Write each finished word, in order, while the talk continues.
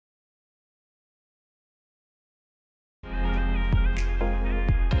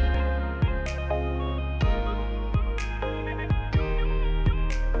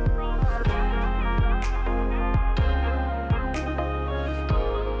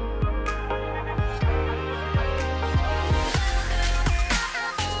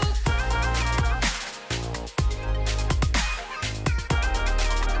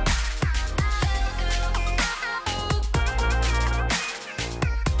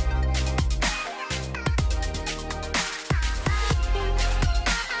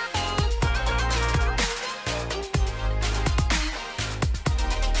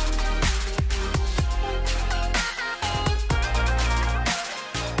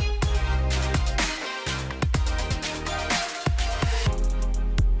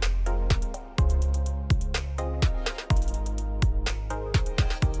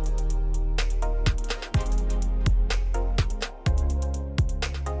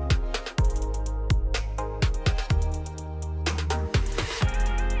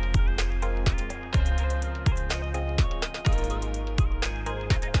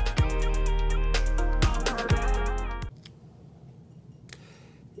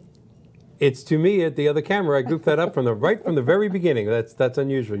It's to me at the other camera. I goofed that up right from the very beginning. That's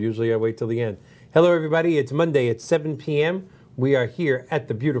unusual. Usually I wait till the end. Hello, everybody. It's Monday at 7 p.m. We are here at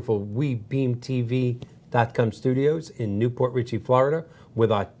the beautiful WeBeamTV.com studios in Newport Richey, Florida,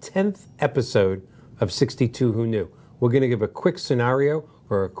 with our 10th episode of 62 Who Knew. We're going to give a quick scenario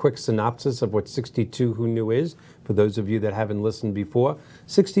or a quick synopsis of what 62 Who Knew is, for those of you that haven't listened before.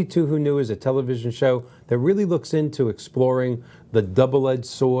 62 Who Knew is a television show that really looks into exploring the double-edged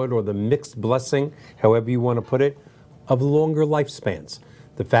sword or the mixed blessing, however you want to put it, of longer lifespans.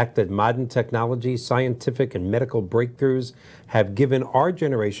 The fact that modern technology, scientific and medical breakthroughs have given our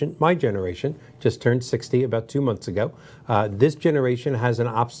generation, my generation, just turned 60 about 2 months ago, this generation has an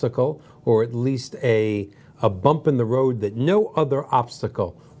obstacle, or at least a bump in the road that no other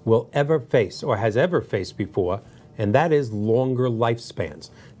obstacle will ever face or has ever faced before, and that is longer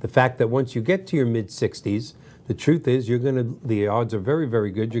lifespans. The fact that once you get to your mid-60s, the truth is the odds are very, very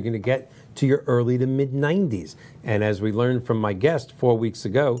good, you're going to get to your early to mid-90s. And as we learned from my guest 4 weeks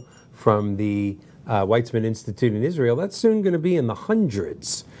ago from the Weizmann Institute in Israel, that's soon going to be in the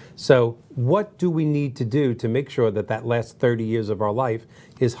hundreds. So what do we need to do to make sure that that last 30 years of our life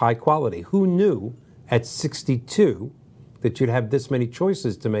is high quality? Who knew at 62 that you'd have this many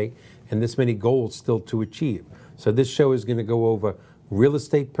choices to make and this many goals still to achieve? So this show is going to go over real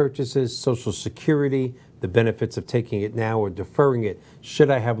estate purchases, Social Security, the benefits of taking it now or deferring it.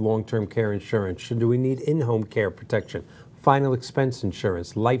 Should I have long-term care insurance? Do we need in-home care protection? Final expense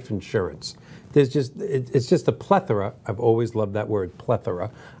insurance, life insurance. It's just a plethora. I've always loved that word,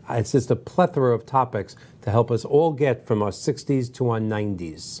 plethora. It's just a plethora of topics to help us all get from our 60s to our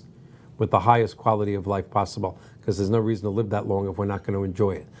 90s with the highest quality of life possible, because there's no reason to live that long if we're not going to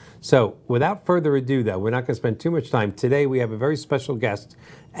enjoy it. So without further ado, though, we're not going to spend too much time. Today we have a very special guest,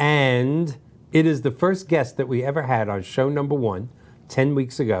 and it is the first guest that we ever had on show number 1, 10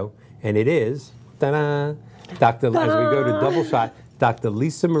 weeks ago, and it is, ta-da, as we go to double shot, Dr.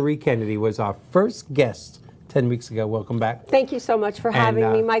 Lisa Marie Kennedy was our first guest 10 weeks ago. Welcome back. Thank you so much for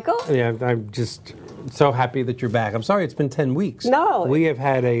having me, Michael. Yeah, I'm just so happy that you're back. I'm sorry it's been 10 weeks. No. We have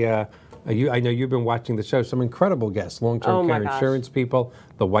had I know you've been watching the show, some incredible guests, long-term care insurance people,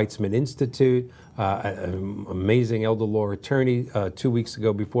 the Weizmann Institute, an amazing elder law attorney. 2 weeks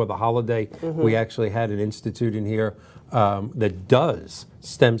ago before the holiday, we actually had an institute in here that does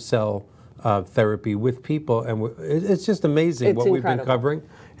stem cell therapy with people, and it's just amazing what we've been covering.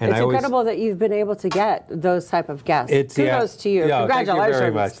 And it's incredible that you've been able to get those type of guests. Kudos to you. Congratulations. Thank you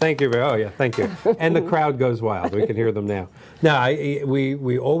very much. Thank you. Oh, yeah, thank you. And the crowd goes wild. We can hear them now. Now,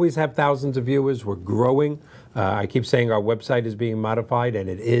 we always have thousands of viewers. We're growing. I keep saying our website is being modified, and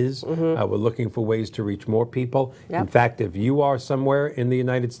it is. We're looking for ways to reach more people. Yep. In fact, if you are somewhere in the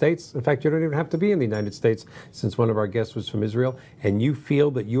United States, in fact, you don't even have to be in the United States, since one of our guests was from Israel, and you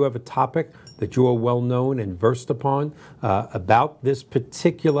feel that you have a topic that you are well known and versed upon about this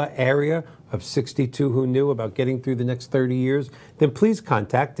particular area of 62 Who Knew, about getting through the next 30 years, then please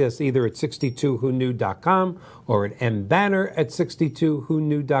contact us either at 62whoknew.com or at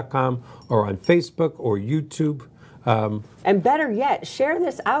mbanner@62whoknew.com or on Facebook or YouTube. And better yet, share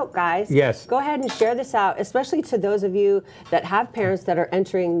this out, guys. Yes. Go ahead and share this out, especially to those of you that have parents that are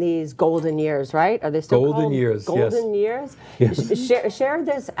entering these golden years, right? Are they still golden years? Golden years? Yes. Share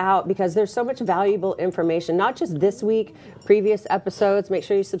this out, because there's so much valuable information, not just this week, previous episodes. Make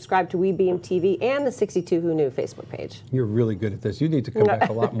sure you subscribe to WeBeam TV and the 62 Who Knew Facebook page. You're really good at this. You need to come back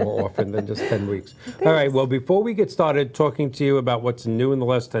a lot more often than just 10 weeks. All right, well, before we get started talking to you about what's new in the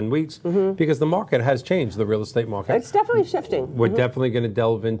last 10 weeks, because the market has changed, the real estate market. It's definitely shifting. We're definitely going to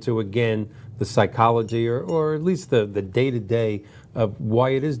delve into, again, the psychology or at least the day-to-day of why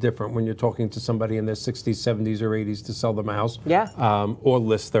it is different when you're talking to somebody in their 60s, 70s, or 80s to sell them a house, or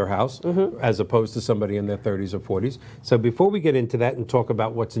list their house, as opposed to somebody in their 30s or 40s. So before we get into that and talk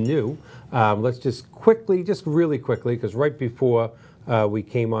about what's new, let's just really quickly, because right before we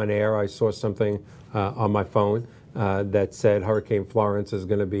came on air, I saw something on my phone that said Hurricane Florence is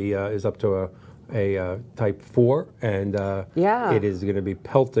going to be is up to a type 4, and it is going to be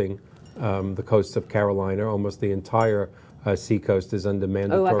pelting the coast of Carolina. Almost the entire seacoast is under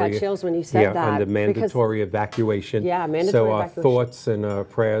mandatory. Oh, I got chills when you said that. Under mandatory evacuation. Yeah, mandatory so evacuation. So our thoughts and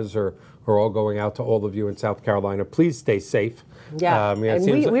prayers are all going out to all of you in South Carolina. Please stay safe. Yeah,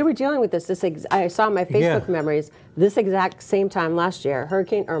 and we were dealing with this. I saw my Facebook memories this exact same time last year,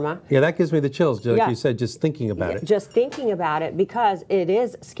 Hurricane Irma. Yeah, that gives me the chills, like you said, just thinking about it. Just thinking about it, because it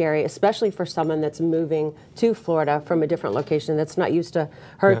is scary, especially for someone that's moving to Florida from a different location that's not used to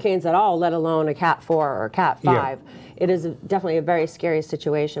hurricanes at all, let alone a Cat 4 or Cat 5. It is definitely a very scary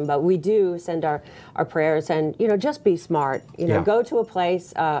situation, but we do send our prayers, and just be smart. Go to a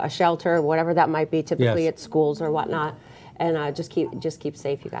place, a shelter, shelter, whatever that might be, typically Yes. at schools or whatnot. And just keep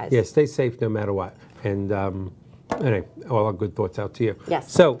safe, you guys. Yeah, stay safe no matter what. And anyway, all our good thoughts out to you.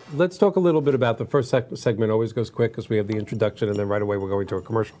 Yes. So let's talk a little bit about the first segment. Always goes quick because we have the introduction, and then right away we're going to a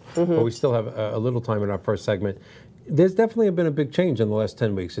commercial. But we still have a little time in our first segment. There's definitely been a big change in the last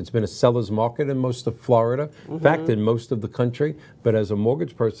 10 weeks. It's been a seller's market in most of Florida, in fact, in most of the country. But as a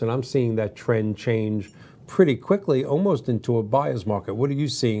mortgage person, I'm seeing that trend change pretty quickly, almost into a buyer's market. What are you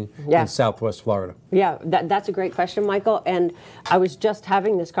seeing in Southwest Florida? Yeah, that's a great question, Michael. And I was just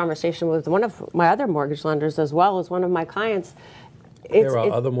having this conversation with one of my other mortgage lenders as well as one of my clients. There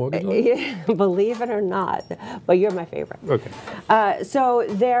are other mortgage lenders? Believe it or not, but you're my favorite. Okay. So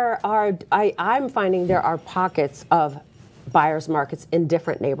I'm finding there are pockets of buyer's markets in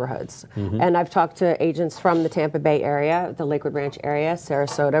different neighborhoods. And I've talked to agents from the Tampa Bay area, the Lakewood Ranch area,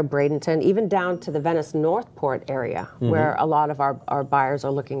 Sarasota, Bradenton, even down to the Venice Northport area, where a lot of our buyers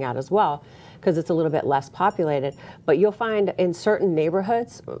are looking at as well, because it's a little bit less populated. But you'll find in certain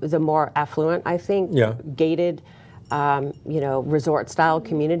neighborhoods, the more affluent, I think, gated, resort-style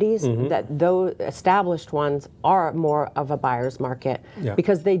communities, that those established ones are more of a buyer's market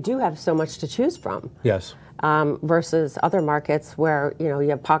because they do have so much to choose from. Yes. Versus other markets where, you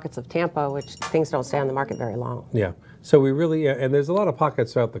have pockets of Tampa, which things don't stay on the market very long. Yeah. So we really, and there's a lot of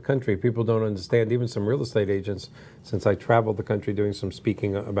pockets throughout the country. People don't understand, even some real estate agents, since I traveled the country doing some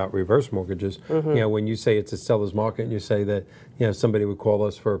speaking about reverse mortgages, when you say it's a seller's market and you say that, somebody would call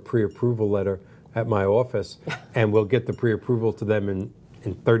us for a pre-approval letter at my office and we'll get the pre-approval to them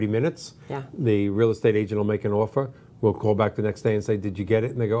in 30 minutes. Yeah. The real estate agent will make an offer. We'll call back the next day and say, did you get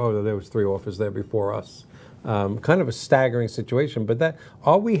it? And they go, oh, there was 3 offers there before us. Kind of a staggering situation, but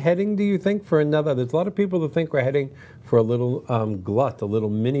are we heading, do you think, for another? There's a lot of people that think we're heading for a little glut, a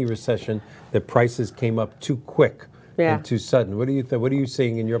little mini recession, that prices came up too quick and too sudden. What do you think? What are you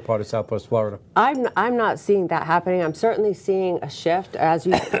seeing in your part of Southwest Florida? I'm not seeing that happening. I'm certainly seeing a shift, as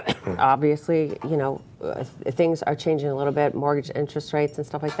you obviously, things are changing a little bit, mortgage interest rates and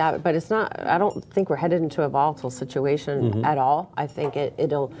stuff like that. But it's not. I don't think we're headed into a volatile situation at all. I think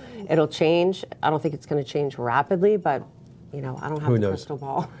it'll change. I don't think it's going to change rapidly, but I don't have a crystal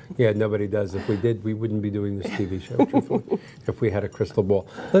ball. Yeah, nobody does. If we did, we wouldn't be doing this TV show, truthfully, if we had a crystal ball.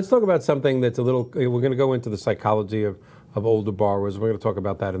 Let's talk about something that's a little, we're going to go into the psychology of older borrowers. We're going to talk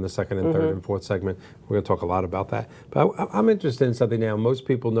about that in the second and third and fourth segment. We're going to talk a lot about that. But I'm interested in something now. Most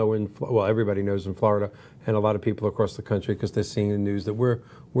people know everybody knows in Florida, and a lot of people across the country, because they're seeing the news, that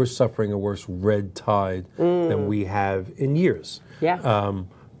we're suffering a worse red tide than we have in years. Yeah.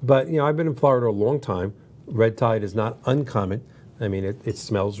 But, I've been in Florida a long time. Red tide is not uncommon. I mean, it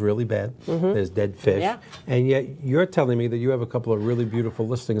smells really bad. There's dead fish. Yeah. And yet you're telling me that you have a couple of really beautiful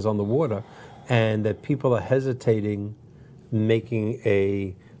listings on the water and that people are hesitating making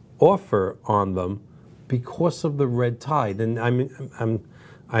a offer on them because of the red tide. And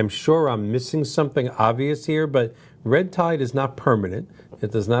I'm sure I'm missing something obvious here, but red tide is not permanent.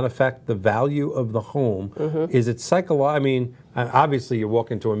 It does not affect the value of the home. Is it psychological? I mean, obviously you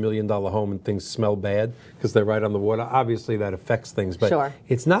walk into $1 million home and things smell bad because they're right on the water. Obviously that affects things, but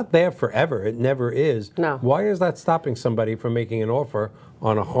it's not there forever. It never is. No. Why is that stopping somebody from making an offer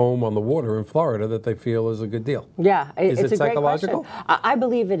on a home on the water in Florida that they feel is a good deal? Yeah, it's a psychological? Great question. I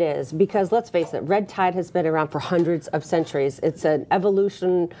believe it is, because let's face it, red tide has been around for hundreds of centuries. It's an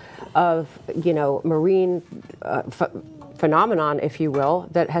evolution of, marine phenomenon, if you will,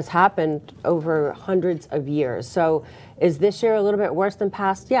 that has happened over hundreds of years. So is this year a little bit worse than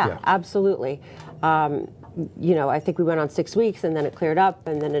past? Yeah. Absolutely. I think we went on 6 weeks and then it cleared up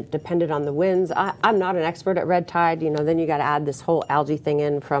and then it depended on the winds. I'm not an expert at red tide. Then you got to add this whole algae thing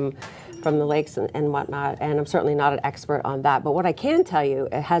in from the lakes and whatnot. And I'm certainly not an expert on that. But what I can tell you,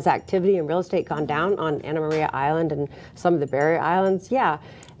 has activity in real estate gone down on Anna Maria Island and some of the barrier islands? Yeah.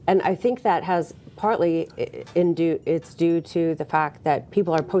 And I think that has partly it's due to the fact that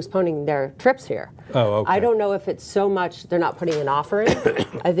people are postponing their trips here. Oh, okay. I don't know if it's so much they're not putting an offer in.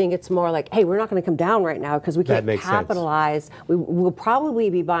 I think it's more like, hey, we're not going to come down right now because we can't capitalize. We'll probably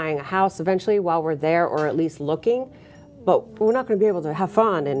be buying a house eventually while we're there, or at least looking. But we're not going to be able to have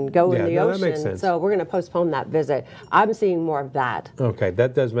fun and go in the ocean. That makes sense. So we're going to postpone that visit. I'm seeing more of that. Okay,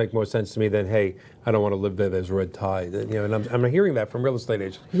 that does make more sense to me than, hey, I don't want to live there, there's red tide. And I'm hearing that from real estate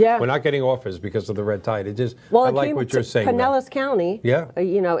agents. Yeah. We're not getting offers because of the red tide. I like what you're saying. Pinellas County,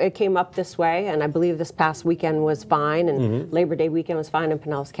 it came up this way, and I believe this past weekend was fine, and Labor Day weekend was fine in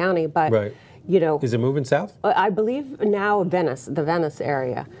Pinellas County. But, is it moving south? I believe now the Venice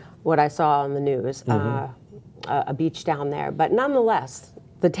area, what I saw on the news. A beach down there, but nonetheless,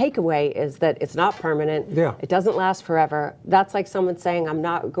 the takeaway is that it's not permanent. Yeah. It doesn't last forever. That's like someone saying, I'm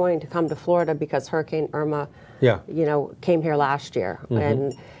not going to come to Florida because Hurricane Irma, came here last year.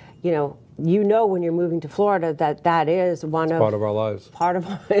 And, when you're moving to Florida that is part of our lives. Part of it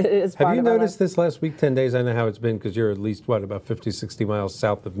is part of our lives. Have you noticed this last week, 10 days? I know how it's been because you're at least, about 50, 60 miles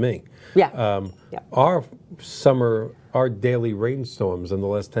south of me. Yeah. Our daily rainstorms in the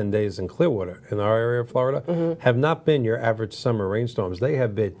last 10 days in Clearwater, in our area of Florida, have not been your average summer rainstorms. They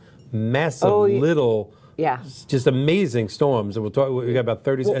have been massive, little, just amazing storms. And we got about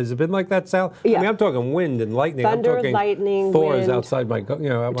 30. Has it been like that, Sal? Yeah. I mean, I'm talking wind and lightning. Thunder, I'm talking lightning, Thor's wind, outside my, out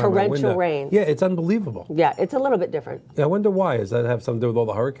my torrential window. rain. Yeah, it's unbelievable. Yeah, it's a little bit different. I wonder why. Does that have something to do with all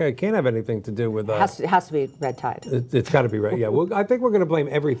the hurricane? It can't have anything to do with. It has to be red tide. It's got to be red. Yeah. Well, I think we're going to blame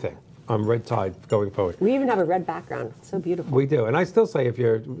everything on red tide going forward. We even have a red background. It's so beautiful. We do, and I still say if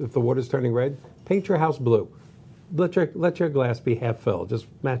the water's turning red, paint your house blue. Let your glass be half filled. Just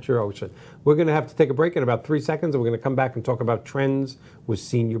match your ocean. We're going to have to take a break in about 3 seconds, and we're going to come back and talk about trends with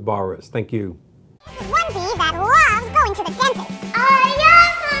senior borrowers. Thank you. There's one bee that loves going to the dentist. I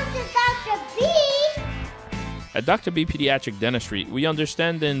love Dr. B. At Dr. B Pediatric Dentistry, we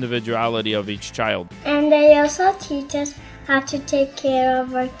understand the individuality of each child And they also teach us how to take care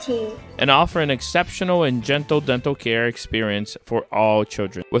of our teeth. and offer an exceptional and gentle dental care experience for all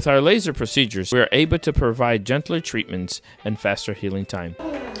children. With our laser procedures, we are able to provide gentler treatments and faster healing time.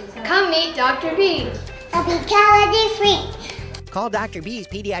 Come meet Dr. B. A calorie-free. Call Dr. B's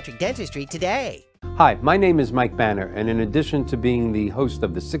Pediatric Dentistry today. Hi, my name is Mike Banner, and in addition to being the host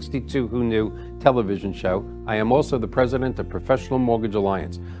of the 62 Who Knew television show, I am also the president of Professional Mortgage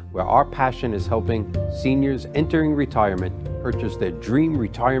Alliance, where our passion is helping seniors entering retirement purchase their dream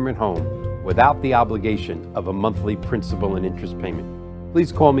retirement home without the obligation of a monthly principal and interest payment.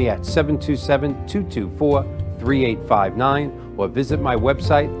 Please call me at 727-224-3859 or visit my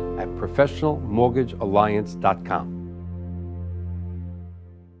website at professionalmortgagealliance.com.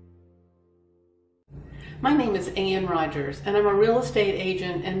 My name is Ann Rogers, and I'm a real estate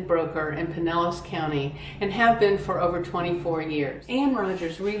agent and broker in Pinellas County and have been for over 24 years. Ann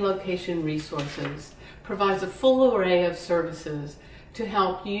Rogers Relocation Resources provides a full array of services to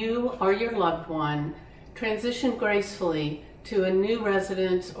help you or your loved one transition gracefully to a new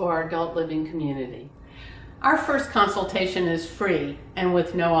residence or adult living community. Our first consultation is free and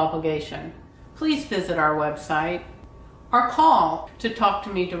with no obligation. Please visit our website or call to talk to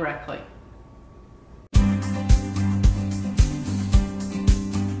me directly.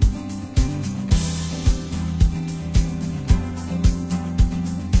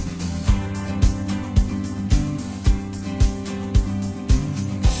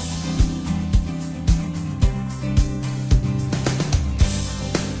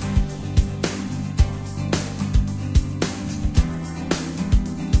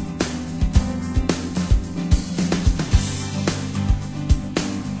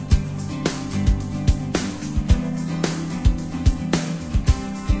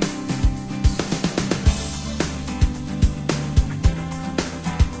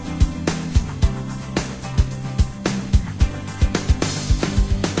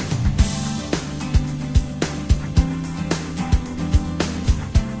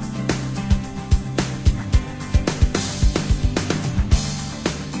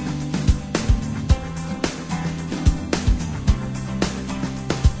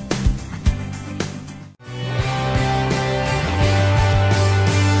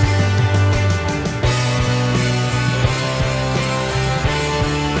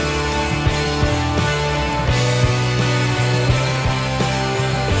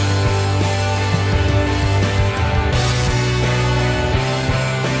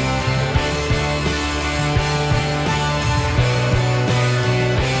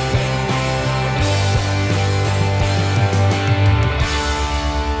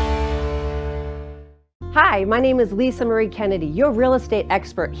 Hi, my name is Lisa Marie Kennedy, your real estate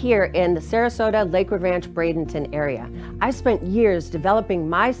expert here in the Sarasota, Lakewood Ranch, Bradenton area. I've spent years developing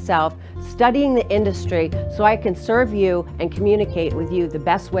myself, studying the industry so I can serve you and communicate with you the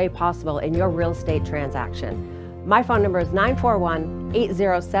best way possible in your real estate transaction. My phone number is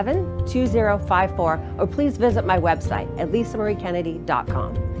 941-807-2054, or please visit my website at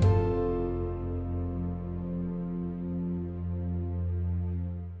lisamariekennedy.com.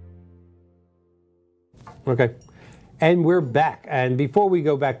 Okay. And we're back. And before we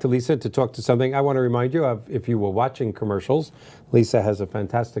go back to Lisa to talk to something, I want to remind you of, if you were watching commercials, Lisa has a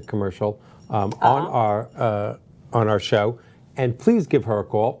fantastic commercial on our show. And please give her a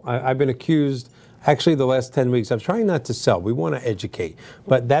call. I've been accused Actually, the last 10 weeks, I'm trying not to sell. We want to educate.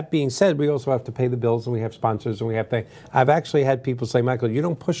 But that being said, we also have to pay the bills, and we have sponsors, and we have things. I've actually had people say, Michael, you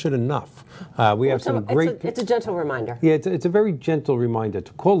don't push it enough. We have some great... It's a gentle reminder. Yeah, it's a very gentle reminder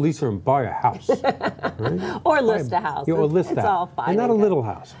to call Lisa and buy a house. Right? Or list a house. Yeah, or list it's a house. all fine. And not a little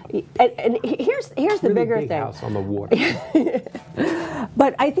house. And here's the Really bigger big thing. house on the water.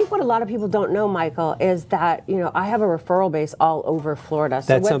 But I think what a lot of people don't know, Michael, is that, I have a referral base all over Florida.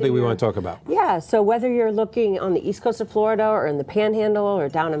 So That's something we want to talk about. Yeah, so whether you're looking on the east coast of Florida or in the Panhandle or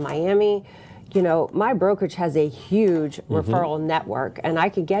down in Miami, my brokerage has a huge referral network, and I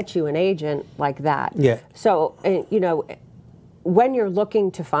could get you an agent like that. Yeah. So, when you're looking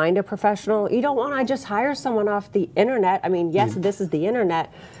to find a professional, you don't want to just hire someone off the internet. I mean, yes, this is the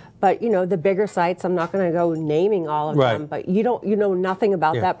internet, but the bigger sites, I'm not going to go naming all of them, but you know nothing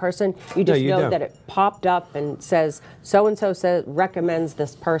about that person. You just know that it popped up and says so-and-so recommends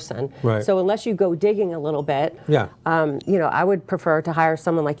this person. Right. So unless you go digging a little bit, I would prefer to hire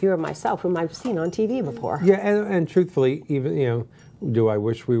someone like you or myself, whom I've seen on TV before. Yeah, and truthfully, even, do I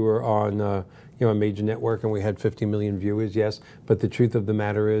wish we were on a major network and we had 50 million viewers? Yes, but the truth of the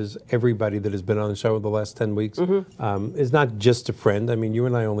matter is everybody that has been on the show the last 10 weeks is not just a friend. I mean, you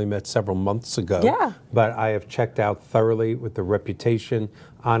and I only met several months ago. Yeah. But I have checked out thoroughly with the reputation,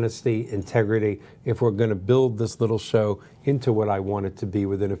 honesty, integrity. If we're going to build this little show into what I want it to be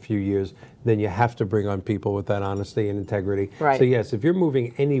within a few years, then you have to bring on people with that honesty and integrity. Right. So yes, if you're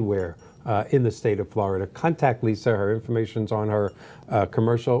moving anywhere in the state of Florida, contact Lisa. Her information's on her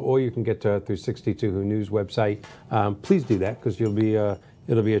commercial, or you can get to her through 62 Who News website. Please do that, because it'll be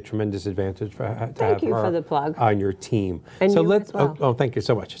a tremendous advantage to have Thank you her for the plug. on your team. And so you let's. as well. Oh, thank you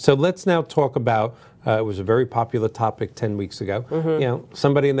so much. So let's now talk about. It was a very popular topic 10 weeks ago.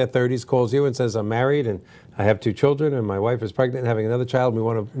 Somebody in their 30s calls you and says, "I'm married and I have 2 children, and my wife is pregnant and having another child. We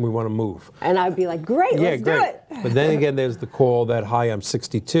want to move." And I'd be like, great, let's do it. But then again, there's the call that, "Hi, I'm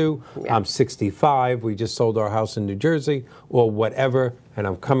 62, I'm 65, we just sold our house in New Jersey," or whatever, "and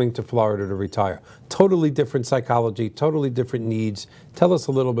I'm coming to Florida to retire." Totally different psychology, totally different needs. Tell us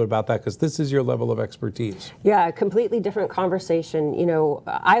a little bit about that, because this is your level of expertise. Yeah, a completely different conversation.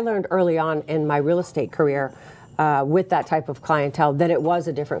 I learned early on in my real estate career with that type of clientele that it was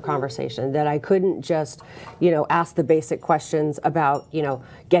a different conversation, that I couldn't just, ask the basic questions about,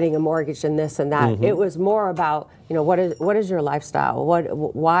 getting a mortgage and this and that. It was more about, what is your lifestyle?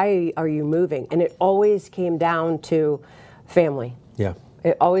 Why are you moving? And it always came down to family. Yeah.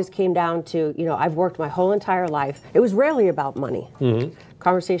 It always came down to, I've worked my whole entire life. It was rarely about money.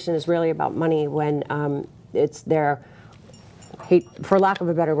 Conversation is really about money when it's their, for lack of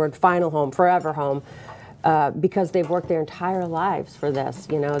a better word, final home, forever home, because they've worked their entire lives for this.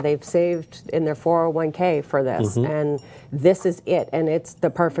 They've saved in their 401k for this, and this is it, and it's the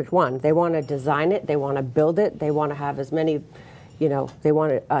perfect one. They want to design it, they want to build it, they want to have as many, they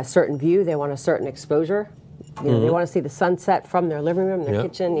want a certain view, they want a certain exposure. They want to see the sunset from their living room, their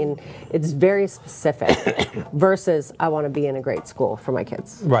kitchen, and it's very specific versus I want to be in a great school for my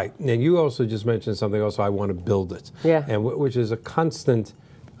kids. Right. Now, you also just mentioned something else, I want to build it. Yeah. And which is a constant,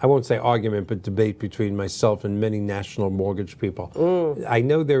 I won't say argument, but debate between myself and many national mortgage people. I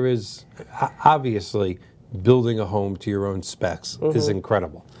know there is, obviously, building a home to your own specs is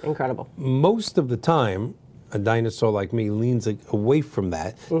incredible. Incredible. Most of the time, a dinosaur like me leans away from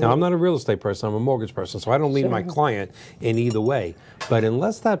that. Now, I'm not a real estate person, I'm a mortgage person, so I don't lean my client in either way. But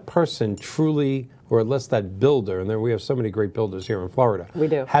unless that person truly, or unless that builder, and then we have so many great builders here in Florida, we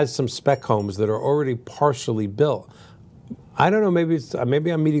do, has some spec homes that are already partially built. I don't know, maybe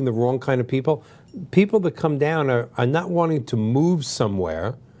I'm meeting the wrong kind of people. People that come down are not wanting to move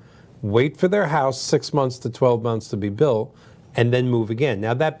somewhere, wait for their house 6 months to 12 months to be built, and then move again.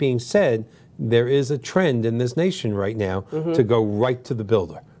 Now, that being said, there is a trend in this nation right now to go right to the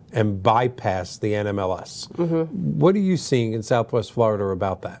builder and bypass the NMLS. What are you seeing in Southwest Florida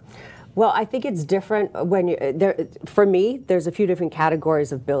about that? Well, I think it's different when for me, there's a few different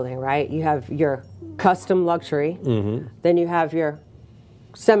categories of building, right? You have your custom luxury, then you have your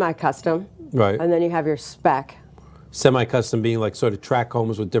semi-custom, right, and then you have your spec. Semi-custom being like sort of track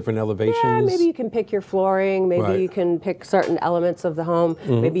homes with different elevations? Yeah, maybe you can pick your flooring, maybe you can pick certain elements of the home,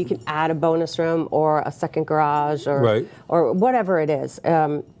 maybe you can add a bonus room or a second garage or whatever it is.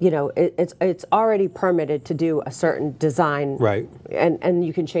 It's already permitted to do a certain design, and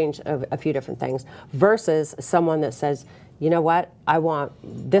you can change a few different things, versus someone that says, you know what, I want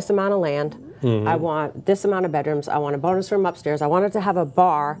this amount of land, I want this amount of bedrooms, I want a bonus room upstairs, I want it to have a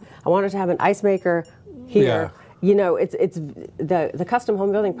bar, I want it to have an ice maker here. It's the custom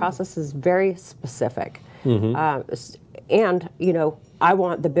home building process is very specific. And, you know, I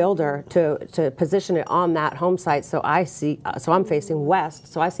want the builder to position it on that home site so so I'm facing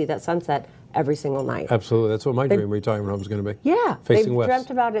west, so I see that sunset every single night. Absolutely. That's what my dream retirement home is going to be. Yeah. Facing They've west. dreamt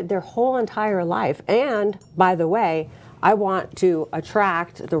about it their whole entire life. And, by the way, I want to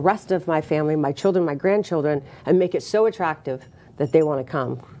attract the rest of my family, my children, my grandchildren, and make it so attractive that they want to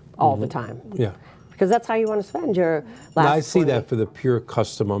come all the time. Yeah. Because that's how you want to spend your last Now, I see 20. that for the pure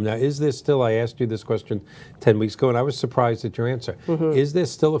custom home. Now, is there still, I asked you this question 10 weeks ago, and I was surprised at your answer. Is there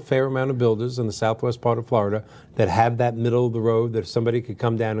still a fair amount of builders in the southwest part of Florida that have that middle of the road that somebody could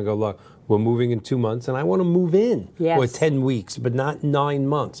come down and go, look, we're moving in 2 months, and I want to move in. Yes. Or 10 weeks, but not 9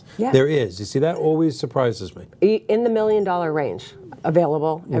 months. Yeah. There is. You see, that always surprises me. In the $1 million range,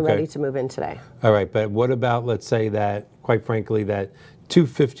 available and Okay. ready to move in today. All right, but what about, let's say that, quite frankly, that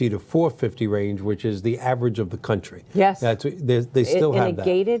 250 to 450 range, which is the average of the country? Yes. They still in have a that.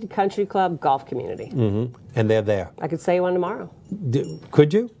 gated country club golf community. And they're there. I could say one tomorrow.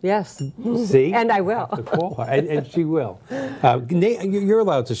 Could you? Yes. See? And I will. Call her, and she will. You're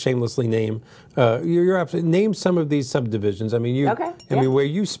allowed to shamelessly name. You're absolutely name some of these subdivisions. I mean, Okay, I mean, where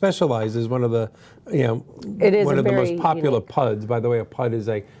you specialize is one of the, It is one of the very most popular unique. PUDs. By the way, a PUD is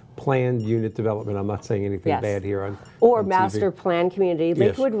a planned unit development. I'm not saying anything Yes. bad here on Or on TV. master plan community. Yes.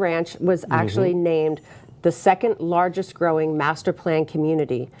 Lakewood Ranch was actually named the second largest growing master plan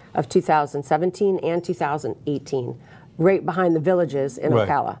community of 2017 and 2018, right behind the villages in Right.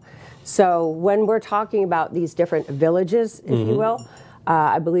 Ocala. So when we're talking about these different villages, if you will,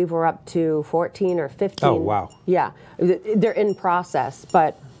 I believe we're up to 14 or 15. Oh, wow. Yeah, they're in process,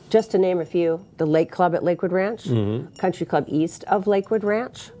 but just to name a few, the Lake Club at Lakewood Ranch, Country Club east of Lakewood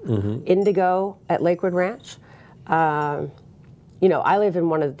Ranch, Indigo at Lakewood Ranch. You know, I live in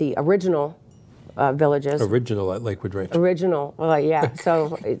one of the original villages. Original at Lakewood Ranch. Original, well, yeah.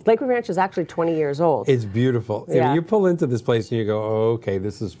 So Lakewood Ranch is actually 20 years old. It's beautiful. I mean, Yeah. you pull into this place and you go, oh, okay,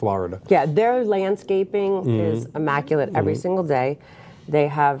 this is Florida. Yeah, their landscaping is immaculate every single day. They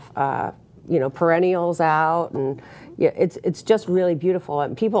have, you know, perennials out, and yeah, it's just really beautiful.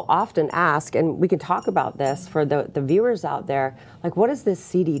 And people often ask, and we can talk about this for the viewers out there, like, what is this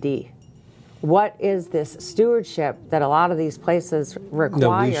CDD? What is this stewardship that a lot of these places require?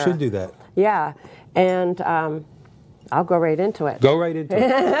 No, we should do that. Yeah, and I'll go right into it. Go right into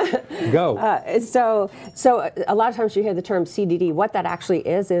it. Go. So a lot of times you hear the term CDD. What that actually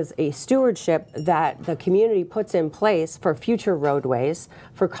is a stewardship that the community puts in place for future roadways,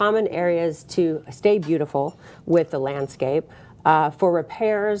 for common areas to stay beautiful with the landscape, for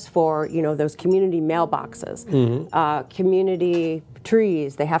repairs, for those community mailboxes, community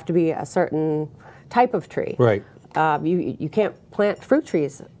trees. They have to be a certain type of tree. Right. You can't plant fruit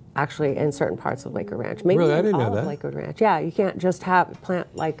trees actually in certain parts of Lakewood Ranch. Maybe Really? I in didn't know all of that. Lakewood Ranch. Yeah, you can't just plant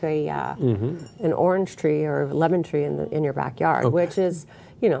like a an orange tree or a lemon tree in your backyard, which is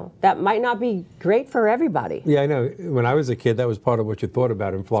that might not be great for everybody. Yeah, I know. When I was a kid, that was part of what you thought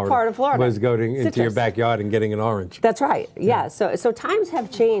about in Florida. part of Florida. Was going into your Citrus. backyard and getting an orange. That's right. Yeah. So times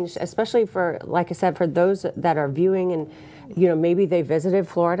have changed, especially for, like I said, for those that are viewing and maybe they visited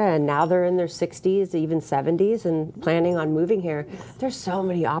Florida and now they're in their 60s, even 70s, and planning on moving here. There's so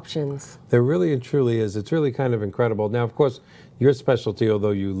many options. There really and truly is. It's really kind of incredible. Now, of course, your specialty,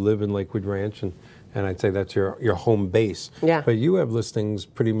 although you live in Lakewood Ranch, and I'd say that's your home base. Yeah. But you have listings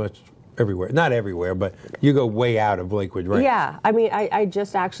pretty much everywhere. Not everywhere, but you go way out of Lakewood Ranch. Yeah. I mean, I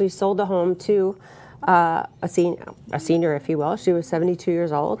just actually sold a home to a senior, if you will. She was 72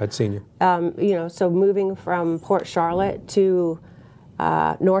 years old. That's senior. So moving from Port Charlotte to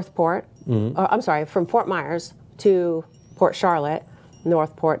Northport, or, I'm sorry, from Fort Myers to Port Charlotte,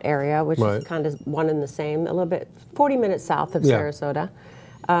 Northport area, which Right. is kind of one and the same, a little bit, 40 minutes south of Yeah. Sarasota.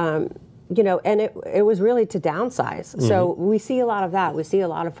 And it was really to downsize. So we see a lot of that. We see a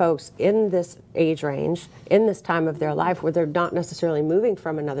lot of folks in this age range, in this time of their life, where they're not necessarily moving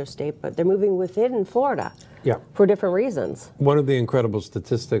from another state, but they're moving within Florida Yeah. for different reasons. One of the incredible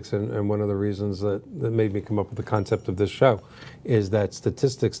statistics, and one of the reasons that made me come up with the concept of this show, is that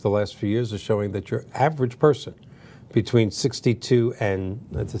statistics the last few years are showing that your average person between 62 and,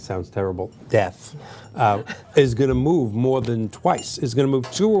 that just sounds terrible, death, is going to move more than twice, is going to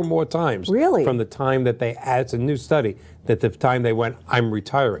move 2 or more times. Really? From the time that they, it's a new study, that the time they went, I'm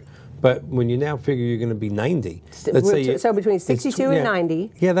retiring. But when you now figure you're going to be 90, let's say you, So between it's 62 and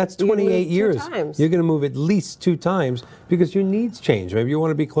 90, yeah, that's you're gonna 28 move 2 years. times. You're going to move at least 2 times because your needs change. Maybe you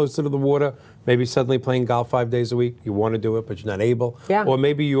want to be closer to the water maybe suddenly playing golf 5 days a week. You want to do it, but you're not able. Yeah. Or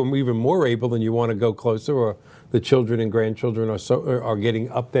maybe you're even more able and you want to go closer, or the children and grandchildren are getting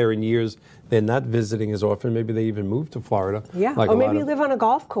up there in years. They're not visiting as often. Maybe they even moved to Florida. Yeah, like or maybe you live on a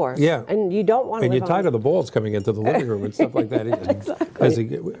golf course. Yeah. And you don't want to and live you're tired of the balls coming into the living room and stuff like that. As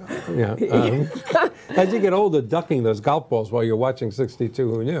you get older, ducking those golf balls while you're watching 62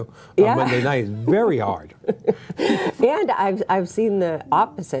 Who Knew on Monday night is very hard. And I've seen the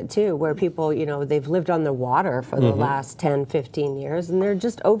opposite too, where people, you know, they've lived on the water for the last 10, 15 years, and they're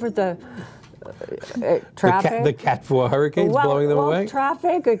just over the traffic. The Cat 4 hurricanes blowing them away?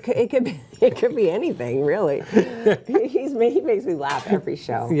 Traffic, it could be anything, really. He makes me laugh every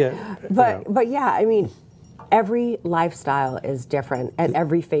show. Yeah. But yeah, I mean, every lifestyle is different at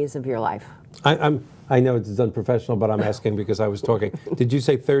every phase of your life. I know it's unprofessional, but I'm asking because I was talking. Did you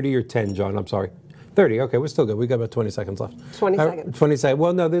say 30 or 10, John? I'm sorry. 30. Okay, we're still good. We got about 20 seconds left. 20 seconds. 20 seconds.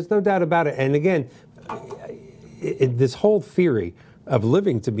 Well, no, there's no doubt about it. And again, this whole theory of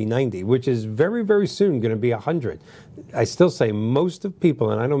living to be 90, which is very, very soon going to be 100. I still say most of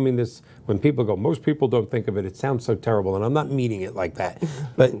people, and I don't mean this when people go, most people don't think of it. It sounds so terrible, and I'm not meaning it like that.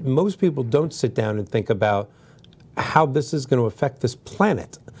 But most people don't sit down and think about how this is going to affect this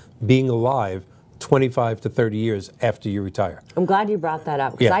planet being alive 25 to 30 years after you retire. I'm glad you brought that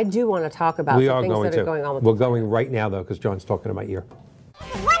up, because I do want to talk about some things that are going on with We're going right now, though, because John's talking in my ear.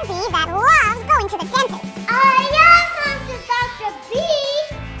 There's one bee that loves going to the dentist. I am Dr. B.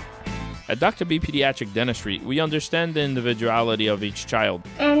 At Dr. B Pediatric Dentistry, we understand the individuality of each child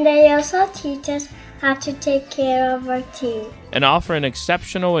And they also teach us how to take care of our teeth. and offer an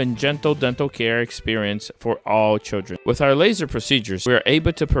exceptional and gentle dental care experience for all children. With our laser procedures, we are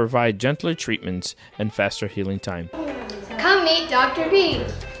able to provide gentler treatments and faster healing time. Come meet Dr. B.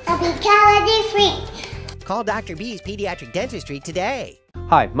 A Bicality free. Call Dr. B's Pediatric Dentistry today.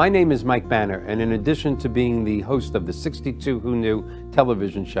 Hi, my name is Mike Banner, and in addition to being the host of the 62 Who Knew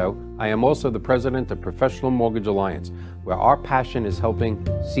television show, I am also the president of Professional Mortgage Alliance, where our passion is helping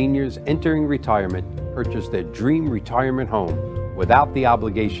seniors entering retirement purchase their dream retirement home without the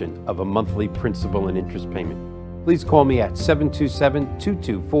obligation of a monthly principal and interest payment. Please call me at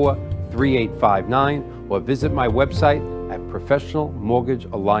 727-224-3859 or visit my website at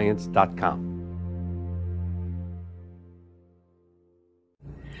professionalmortgagealliance.com.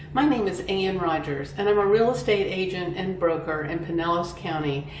 My name is Ann Rogers, and I'm a real estate agent and broker in Pinellas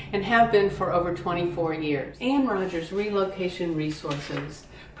County and have been for over 24 years. Ann Rogers Relocation Resources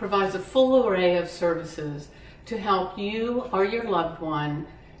provides a full array of services to help you or your loved one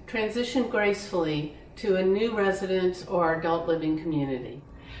transition gracefully to a new residence or adult living community.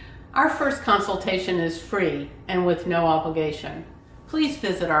 Our first consultation is free and with no obligation. Please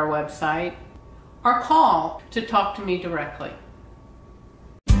visit our website or call to talk to me directly.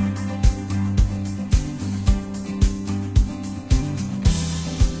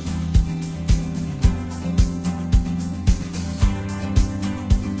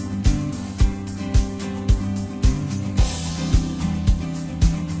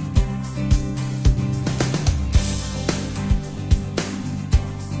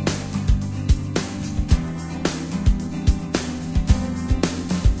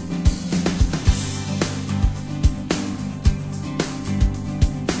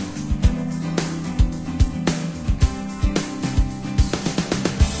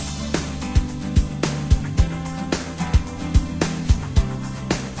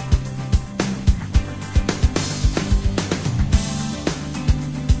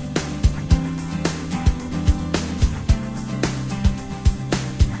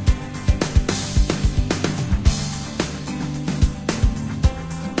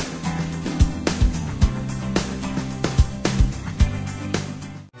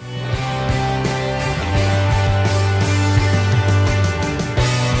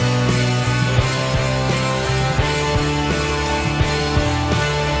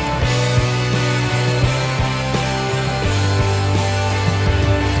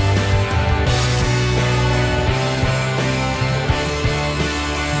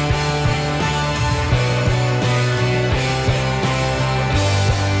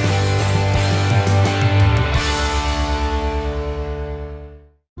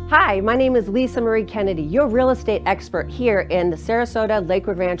 Hi, my name is Lisa Marie Kennedy, your real estate expert here in the Sarasota,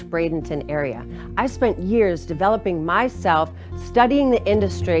 Lakewood Ranch, Bradenton area. I spent years developing myself, studying the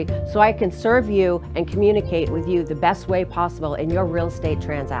industry so I can serve you and communicate with you the best way possible in your real estate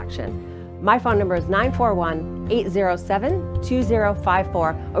transaction. My phone number is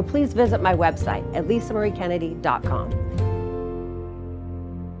 941-807-2054, or please visit my website at lisamariekennedy.com.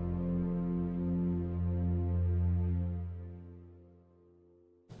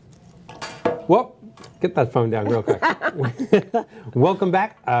 Well, get that phone down real quick. Welcome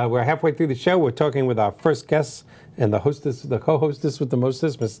back. We're halfway through the show. We're talking with our first guest and the hostess, the co-hostess with the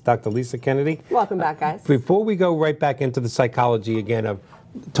mostest, Mrs. Dr. Lisa Kennedy. Welcome back, guys. Before we go right back into the psychology again of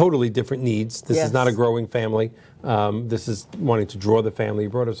totally different needs, this is not a growing family. This is wanting to draw the family. You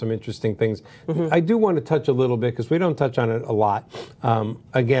brought up some interesting things. I do want to touch a little bit, because we don't touch on it a lot,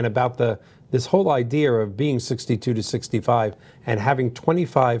 again, about this whole idea of being 62 to 65 and having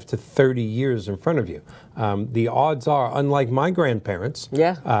 25 to 30 years in front of you. The odds are, unlike my grandparents,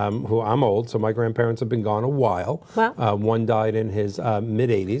 who I'm old, so my grandparents have been gone a while. Wow. One died in his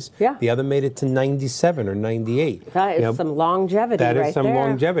mid-80s. Yeah. The other made it to 97 or 98. That is some longevity That right is some there.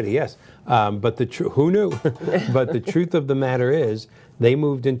 longevity, yes. But who knew? But the truth of the matter is, they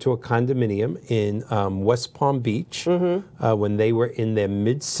moved into a condominium in West Palm Beach when they were in their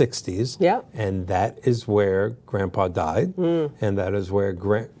mid-60s. Yep. And that is where Grandpa died. And that is where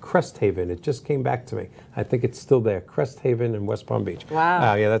Crest Haven, it just came back to me. I think it's still there, Crest Haven in West Palm Beach.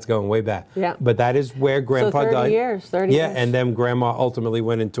 Wow. Yeah, that's going way back. Yeah. But that is where Grandpa so 30 died. years, 30 years. Yeah, and then Grandma ultimately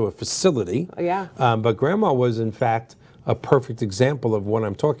went into a facility. Yeah. But Grandma was, in fact, a perfect example of what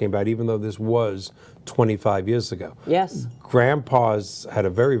I'm talking about, even though this was 25 years ago. Yes. Grandpa's had a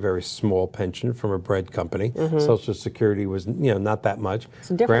very, very small pension from a bread company. Social Security was, not that much.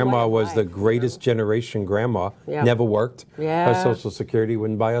 Grandma was the greatest generation grandma. Never worked. Her Social Security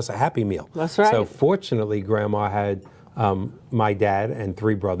wouldn't buy us a Happy Meal. That's right. So fortunately, Grandma had my dad and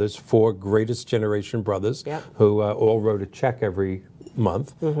 3 brothers, 4 greatest generation brothers, who all wrote a check every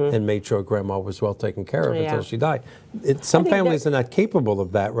month and made sure Grandma was well taken care of until she died. Some families are not capable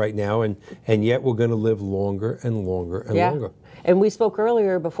of that right now, and yet we're going to live longer and longer and longer. And we spoke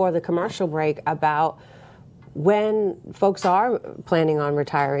earlier before the commercial break about when folks are planning on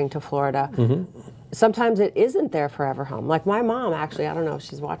retiring to Florida, sometimes it isn't their forever home. Like my mom, actually, I don't know if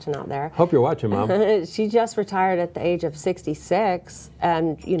she's watching out there. Hope you're watching, Mom. She just retired at the age of 66,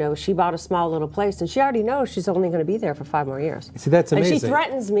 and she bought a small little place, and she already knows she's only going to be there for 5 more years. See, that's amazing. And she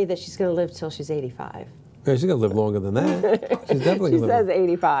threatens me that she's going to live till she's 85. Yeah, she's going to live longer than that. She's definitely going to live. She says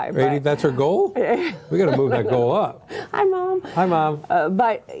 85. 80, that's her goal? We got to move that goal up. Hi, Mom. Hi, Mom.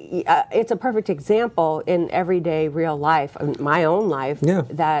 But it's a perfect example in everyday real life, my own life,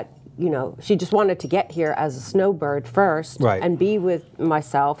 that she just wanted to get here as a snowbird first and be with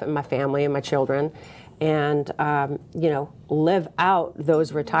myself and my family and my children and, live out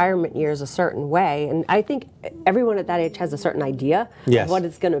those retirement years a certain way. And I think everyone at that age has a certain idea of what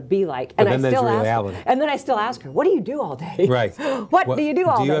it's going to be like. But and then I still ask her, what do you do all day? Right. What do you do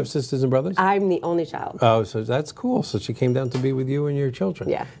all day? Do you have sisters and brothers? I'm the only child. Oh, so that's cool. So she came down to be with you and your children.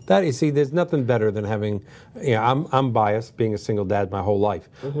 Yeah. That, you see, there's nothing better than having, I'm biased, being a single dad my whole life,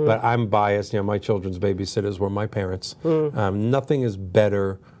 but I'm biased. My children's babysitters were my parents. Nothing is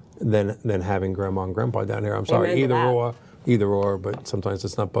better than having Grandma and Grandpa down here. I'm sorry, either or, but sometimes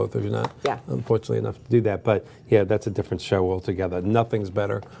it's not both if you're not unfortunately enough to do that. But yeah, that's a different show altogether. Nothing's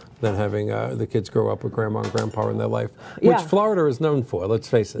better than having the kids grow up with Grandma and Grandpa in their life, which Florida is known for, let's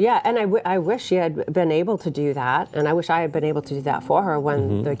face it. Yeah, and I wish she had been able to do that, and I wish I had been able to do that for her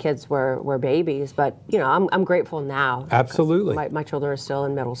when the kids were babies, but I'm grateful now. Absolutely. My children are still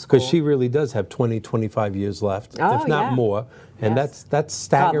in middle school. Because she really does have 20, 25 years left, if not more. And that's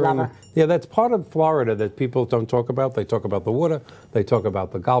staggering. God love her. Yeah, that's part of Florida that people don't talk about. They talk about the water, they talk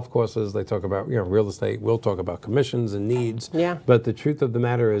about the golf courses, they talk about real estate. We'll talk about commissions and needs. Yeah. But the truth of the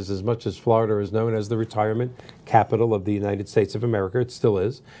matter is, as much as Florida is known as the retirement capital of the United States of America, it still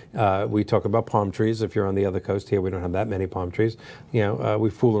is. We talk about palm trees. If you're on the other coast here, we don't have that many palm trees. We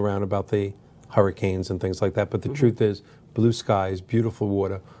fool around about the hurricanes and things like that. But the truth is, blue skies, beautiful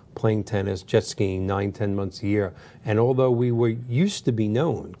water, playing tennis, jet skiing 9-10 months a year. And although we were used to be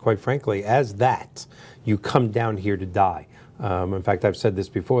known, quite frankly, as that, you come down here to die. In fact, I've said this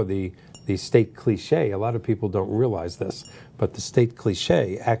before, the state cliche, a lot of people don't realize this, but the state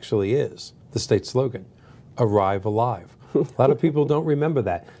cliche actually is the state slogan, arrive alive. A lot of people don't remember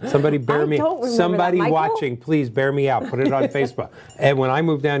that. Somebody watching, please bear me out. Put it on Facebook. And when I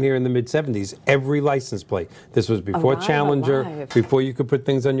moved down here in the mid-'70s, every license plate, this was before Challenger, before you could put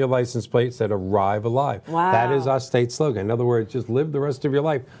things on your license plate, said arrive alive. Wow. That is our state slogan. In other words, just live the rest of your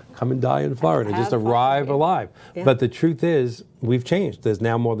life. Come and die in Florida. Just arrive alive. Yeah. But the truth is, we've changed. There's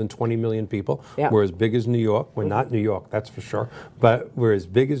now more than 20 million people. Yep. We're as big as New York. We're not New York, that's for sure. But we're as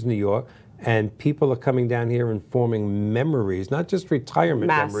big as New York. And people are coming down here and forming memories, not just retirement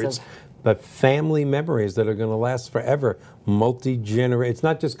memories, but family memories that are going to last forever. Multi-generation. It's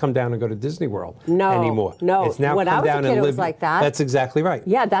not just come down and go to Disney World anymore. No, it's now when come I was down a kid, and it live. was like that. That's exactly right.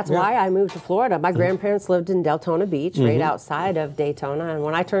 Yeah, that's why I moved to Florida. My grandparents lived in Deltona Beach, right outside of Daytona, and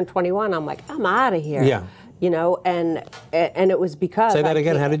when I turned 21, I'm like, I'm out of here. Yeah. You know, and it was because Say that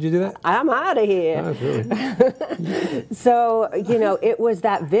again. How did you do that? I'm out of here. Oh, really? So, you know, it was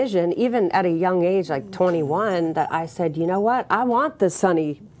that vision, even at a young age, like 21, that I said, you know what? I want the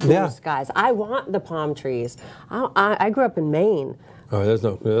sunny blue skies. I want the palm trees. I grew up in Maine. Oh, that's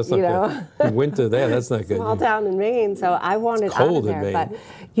not good. Winter there, that's not good. Small town in Maine, so I wanted out of there. Maine. But,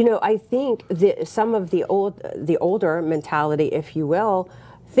 you know, I think some of the older mentality, if you will,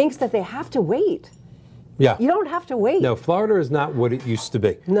 thinks that they have to wait. Yeah. You don't have to wait. No, Florida is not what it used to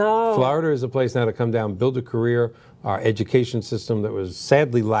be. No. Florida is a place now to come down, build a career. Our education system that was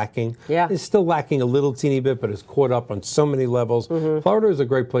sadly lacking is still lacking a little teeny bit, but it's caught up on so many levels. Florida is a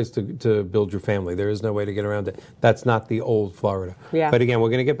great place to build your family. There is no way to get around it. That's not the old Florida. Yeah. But again, we're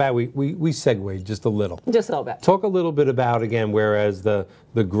going to get back. We segued just a little. Just a little bit. Talk a little bit about, again, whereas the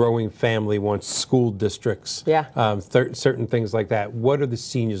growing family wants school districts, certain things like that. What are the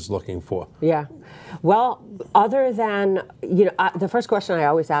seniors looking for? Yeah. Well, other than, you know, the first question I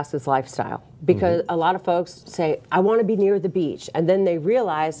always ask is lifestyle. Because a lot of folks say, I want to be near the beach. And then they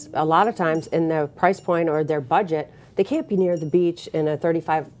realize a lot of times in their price point or their budget, they can't be near the beach in a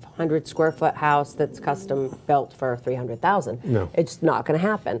 3,500 square foot house that's custom built for $300,000. No. It's not going to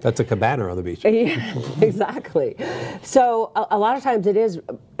happen. That's a cabana on the beach. Yeah, exactly. So a lot of times it is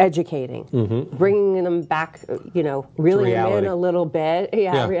educating, bringing them back, you know, reeling them in a little bit,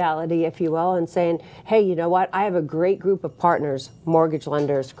 reality, if you will, and saying, hey, you know what, I have a great group of partners, mortgage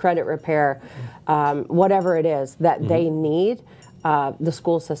lenders, credit repair, whatever it is that they need. The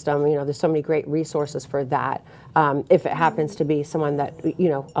school system, you know, there's so many great resources for that. If it happens to be someone that, you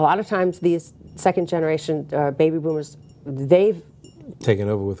know, a lot of times these second generation baby boomers, they've taken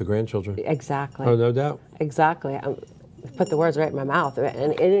over with the grandchildren. Exactly. Oh, no doubt. Exactly. Put the words right in my mouth.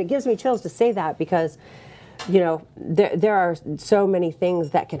 And it gives me chills to say that because, you know, there are so many things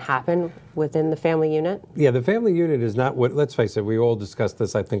that can happen within the family unit. Yeah, the family unit is not what, let's face it, we all discussed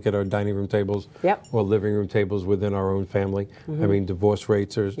this, I think, at our dining room tables or living room tables within our own family. I mean, divorce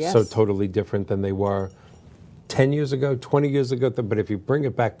rates are so totally different than they were 10 years ago, 20 years ago, but if you bring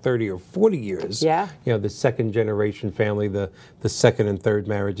it back 30 or 40 years, you know, the second generation family, the second and third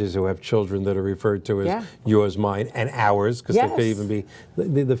marriages who have children that are referred to as yours, mine, and ours, because they could even be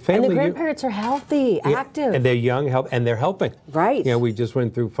the family. And the grandparents are healthy, active. And they're young, and they're helping. Right. You know, we just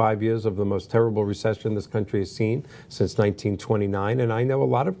went through 5 years of the most terrible recession this country has seen since 1929, and I know a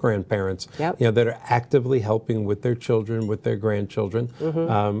lot of grandparents, you know, that are actively helping with their children, with their grandchildren.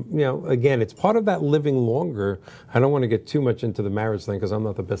 You know, again, it's part of that living longer. I don't want to get too much into the marriage thing because I'm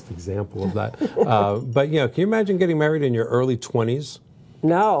not the best example of that. But, you know, can you imagine getting married in your early 20s?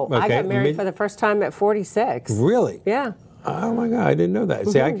 No. I got married for the first time at 46. Really? Yeah. Oh, my God. I didn't know that.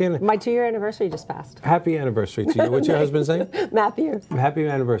 See, I can't. My 2-year anniversary just passed. Happy anniversary to you. What's your husband's name? Matthew. Happy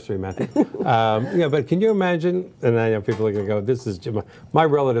anniversary, Matthew. Yeah, but can you imagine, and I know people are going to go, this is, my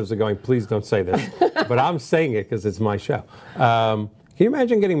relatives are going, please don't say this. But I'm saying it because it's my show. Can you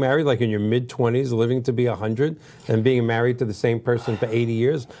imagine getting married like in your mid-20s, living to be 100, and being married to the same person for 80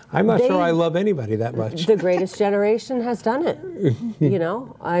 years? I'm not sure I love anybody that much. The greatest generation has done it. You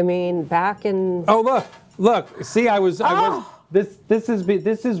know, I mean, back in... Oh, look. See,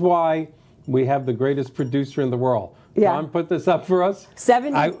 this is why we have the greatest producer in the world. Yeah. John put this up for us.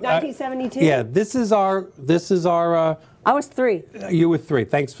 1972? Yeah, this is our... I was 3. You were 3.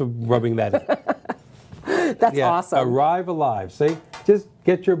 Thanks for rubbing that in. That's awesome. Arrive alive. See? Just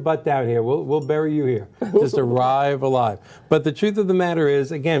get your butt down here. We'll bury you here. Just arrive alive. But the truth of the matter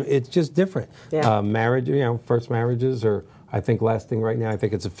is, again, it's just different. Yeah. Marriage, you know, first marriages are, I think, lasting right now. I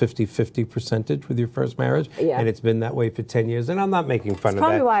think it's a 50-50 percentage with your first marriage. Yeah. And it's been that way for 10 years. And I'm not making fun of that. That's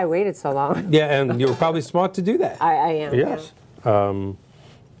probably why I waited so long. Yeah, and you were probably smart to do that. I am. Yes. Yeah.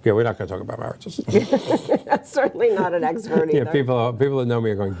 Yeah, we're not going to talk about marriages. Certainly not an expert either. Yeah, people that know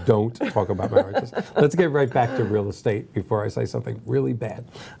me are going, don't talk about marriages. Let's get right back to real estate before I say something really bad.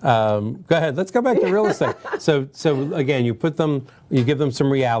 Go ahead. Let's go back to real estate. So again, you give them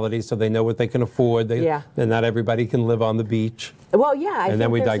some reality so they know what they can afford. And not everybody can live on the beach. Well, yeah. And then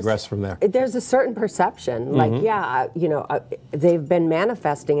we digress from there. There's a certain perception, like, you know, they've been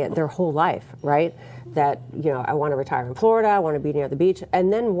manifesting it their whole life, right? That, you know, I want to retire in Florida, I want to be near the beach.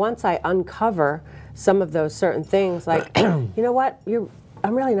 And then once I uncover some of those certain things, like, you know what,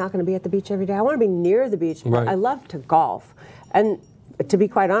 I'm really not going to be at the beach every day. I want to be near the beach. Right. I love to golf. And to be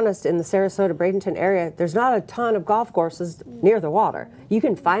quite honest, in the Sarasota, Bradenton area, there's not a ton of golf courses near the water. You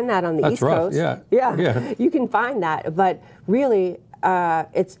can find that on the East Coast. Yeah. You can find that, but really,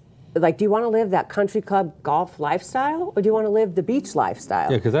 it's like, do you want to live that country club golf lifestyle, or do you want to live the beach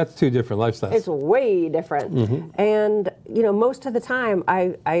lifestyle? Yeah, because that's two different lifestyles. It's way different. And, you know, most of the time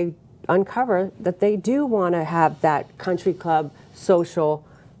I uncover that they do want to have that country club social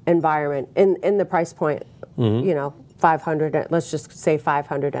environment in the price point, you know, 500, let's just say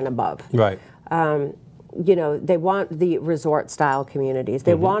 500 and above. Right. You know, they want the resort style communities.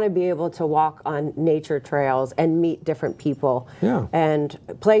 They want to be able to walk on nature trails and meet different people and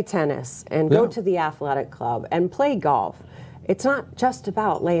play tennis and go to the athletic club and play golf. It's not just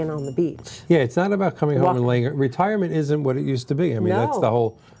about laying on the beach. Yeah, it's not about coming home and laying. Retirement isn't what it used to be. I mean, that's the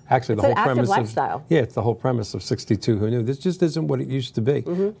whole. Actually, the whole premise lifestyle. It's the whole premise of 62 Who Knew. This just isn't what it used to be.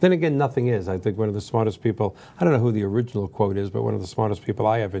 Then again, nothing is. I think one of the smartest people, I don't know who the original quote is, but one of the smartest people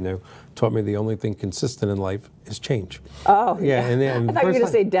I ever knew taught me the only thing consistent in life is change. Oh, yeah. And I thought you were going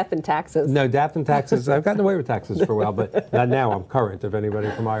to say death and taxes. No, death and taxes. I've gotten away with taxes for a while, but not now. I'm current. If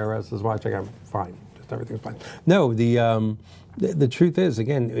anybody from IRS is watching, I'm fine. Just everything's fine. No, the truth is,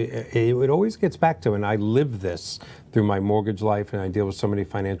 again, it always gets back to, and I live this through my mortgage life, and I deal with so many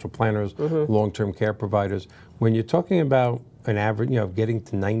financial planners, long-term care providers. When you're talking about an average, you know, getting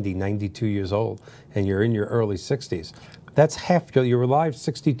to 90, 92 years old, and you're in your early 60s, that's half. You're alive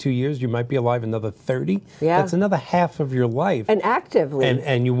 62 years. You might be alive another 30. Yeah. That's another half of your life. And actively.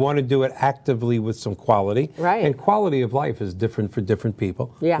 And you want to do it actively with some quality. Right. And quality of life is different for different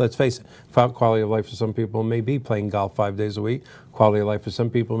people. Yeah. Let's face it. Quality of life for some people may be playing golf 5 days a week. Quality of life for some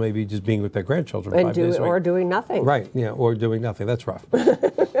people may be just being with their grandchildren 5 days a week. Or doing nothing. Right. Yeah. Or doing nothing. That's rough.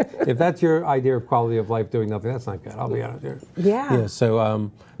 If that's your idea of quality of life, doing nothing, that's not good. I'll be honest here. Yeah. Yeah.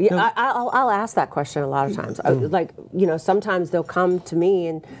 So. I'll ask that question a lot of times. Like, you know, sometimes they'll come to me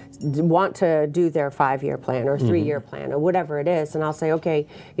and want to do their 5-year plan or 3-year plan or whatever it is, and I'll say, okay,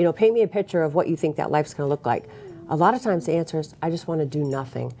 you know, paint me a picture of what you think that life's going to look like. A lot of times the answer is, I just want to do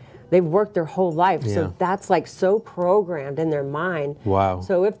nothing. They've worked their whole life, so that's like so programmed in their mind. Wow.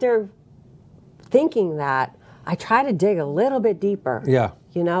 So if they're thinking that, I try to dig a little bit deeper. Yeah.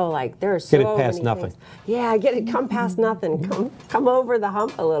 You know, like there are so many Get it past nothing. things. Yeah, come past nothing. Come over the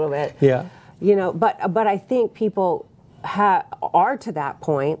hump a little bit. Yeah. You know, but I think people are to that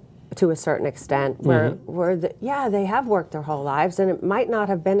point to a certain extent where they have worked their whole lives, and it might not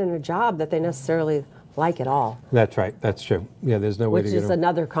have been in a job that they necessarily like at all. That's right. That's true. Yeah, there's no way to get Which is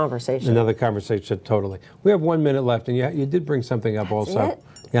another conversation. Another conversation, totally. We have 1 minute left, and you did bring something up also. It?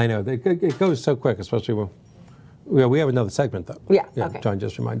 Yeah, I know. It goes so quick, especially when we have another segment, though. Yeah, okay. John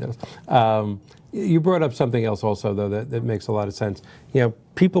just reminded us. You brought up something else also, though, that makes a lot of sense. You know,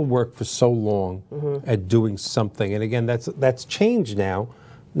 people work for so long at doing something, and again, that's changed now.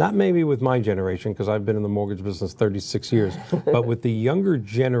 Not maybe with my generation, because I've been in the mortgage business 36 years, but with the younger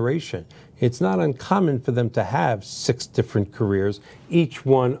generation, it's not uncommon for them to have 6 different careers, each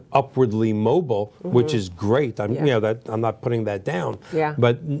one upwardly mobile, which is great. I'm not putting that down. Yeah.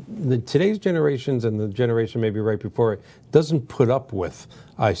 But today's generations and the generation maybe right before it doesn't put up with,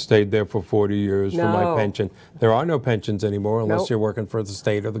 I stayed there for 40 years for my pension. There are no pensions anymore unless you're working for the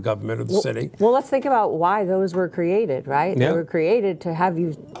state or the government or the city. Well, let's think about why those were created, right? Yeah. They were created to have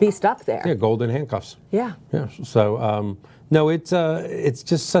you be stuck there. Yeah, golden handcuffs. Yeah. Yeah. So, no, it's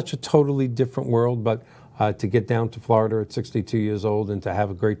just such a totally different world. But to get down to Florida at 62 years old and to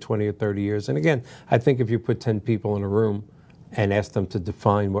have a great 20 or 30 years. And again, I think if you put 10 people in a room and ask them to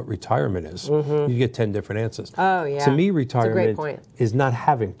define what retirement is, you get 10 different answers. Oh, yeah. To me, That's a retirement great point. is not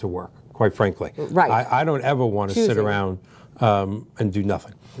having to work, quite frankly. Right. I don't ever want to sit around and do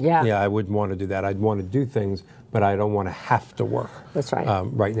nothing. Yeah. Yeah, I wouldn't want to do that. I'd want to do things, but I don't want to have to work. That's right.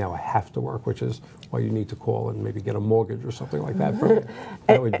 Right now, I have to work, which is why you need to call and maybe get a mortgage or something like that from me.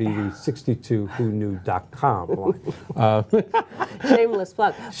 That would be the 62whoknew.com line. Shameless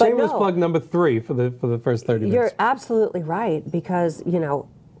plug. But Shameless no, plug number 3 for the first 30 minutes. You're absolutely right, because, you know,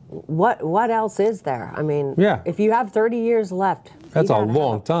 what else is there? I mean, if you have 30 years left. That's a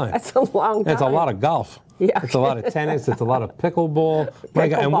long time. That's a long time. That's a lot of golf. Yeah. It's a lot of tennis. It's a lot of pickleball. My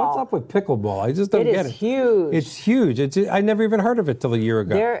God, and what's up with pickleball? I just don't get it. It is huge. It's huge. I never even heard of it till a year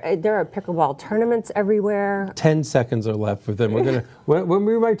ago. There are pickleball tournaments everywhere. 10 seconds are left with them. We're gonna when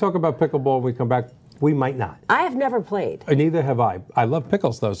we might talk about pickleball when we come back. We might not. I have never played. Neither have I. I love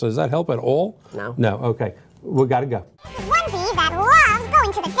pickles though. So does that help at all? No. No. Okay. We got to go. There's one bee that loves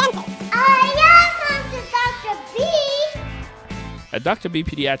going to the dentist. I am Dr. B. At Dr. B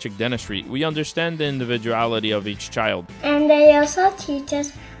Pediatric Dentistry, we understand the individuality of each child. And they also teach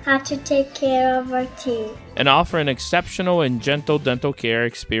us how to take care of our teeth. And offer an exceptional and gentle dental care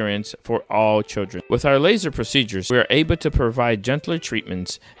experience for all children. With our laser procedures, we are able to provide gentler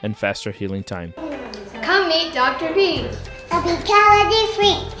treatments and faster healing time. Come meet Dr. B. They'll be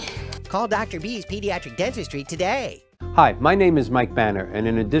calorie-free. Call Dr. B's Pediatric Dentistry today. Hi, my name is Mike Banner, and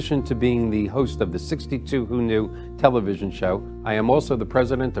in addition to being the host of the 62 Who Knew television show, I am also the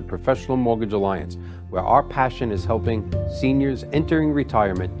president of Professional Mortgage Alliance, where our passion is helping seniors entering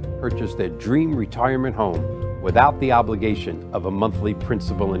retirement purchase their dream retirement home without the obligation of a monthly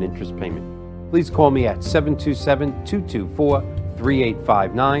principal and interest payment. Please call me at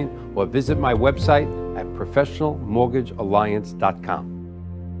 727-224-3859 or visit my website at professionalmortgagealliance.com.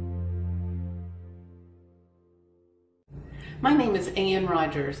 My name is Ann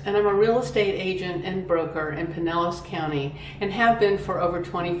Rogers, and I'm a real estate agent and broker in Pinellas County and have been for over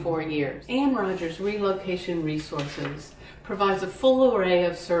 24 years. Ann Rogers Relocation Resources provides a full array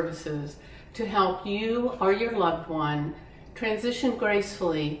of services to help you or your loved one transition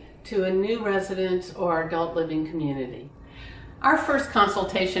gracefully to a new residence or adult living community. Our first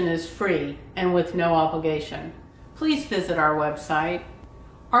consultation is free and with no obligation. Please visit our website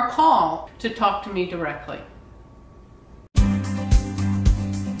or call to talk to me directly.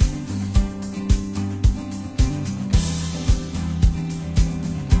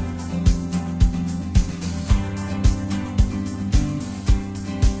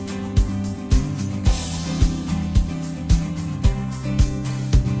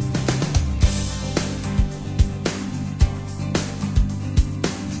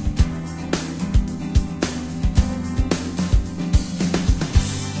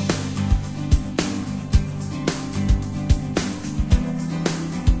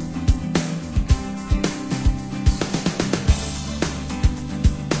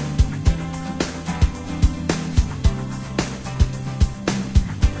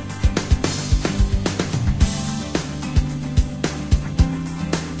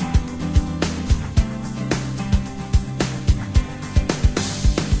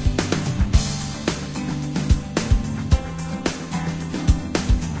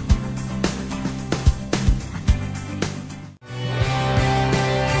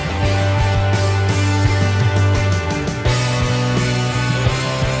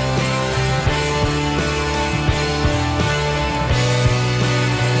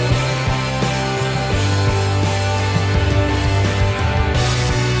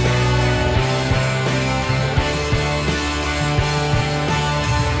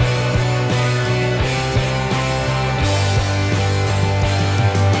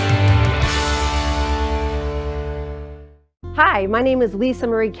 Hi, my name is Lisa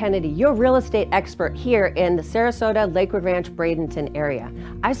Marie Kennedy, your real estate expert here in the Sarasota, Lakewood Ranch, Bradenton area.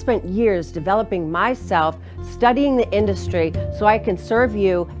 I've spent years developing myself, studying the industry so I can serve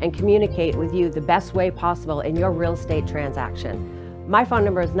you and communicate with you the best way possible in your real estate transaction. My phone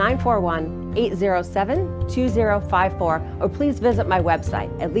number is 941-807-2054, or please visit my website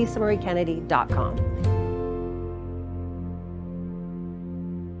at lisamariekennedy.com.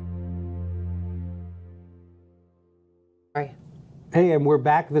 Hey, and we're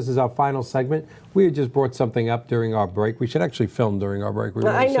back. This is our final segment. We had just brought something up during our break. We should actually film during our break. We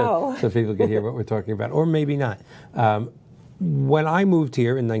really I know. should, so people can hear what we're talking about, or maybe not. When I moved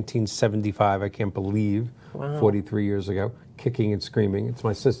here in 1975, I can't believe, 43 years ago, kicking and screaming. It's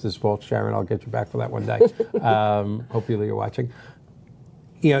my sister's fault, Sharon. I'll get you back for that one day. Hopefully you're watching.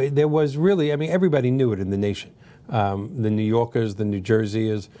 You know, there was really, I mean, everybody knew it in the nation. The New Yorkers, the New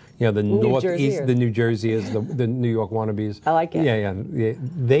Jerseyers, you know, the Northeast, the New Jerseyers, the New York wannabes. I like it. Yeah.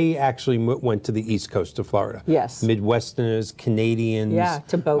 They actually went to the East Coast of Florida. Yes. Midwesterners, Canadians. Yeah,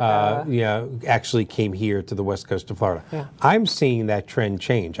 to Boca. Actually came here to the West Coast of Florida. Yeah. I'm seeing that trend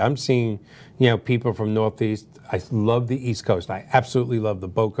change. I'm seeing, you know, people from Northeast. I love the East Coast. I absolutely love the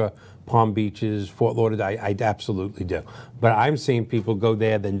Boca, Palm Beaches, Fort Lauderdale. I absolutely do. But I'm seeing people go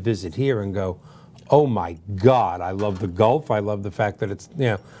there, then visit here and go, oh my God, I love the Gulf. I love the fact that it's, you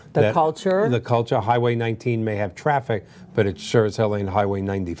know, the culture. The culture. Highway 19 may have traffic, but it sure as hell ain't Highway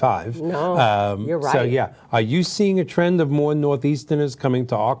 95. No, you're right. So yeah, are you seeing a trend of more Northeasterners coming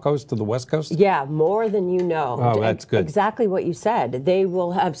to our coast, to the West Coast? Yeah, more than you know. Oh, that's good. Exactly what you said. They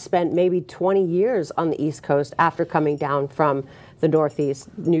will have spent maybe 20 years on the East Coast after coming down from the Northeast,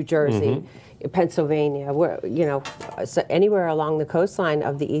 New Jersey. Pennsylvania, where, you know, so anywhere along the coastline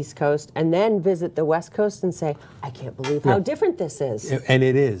of the East Coast, and then visit the West Coast and say, I can't believe how different this is. And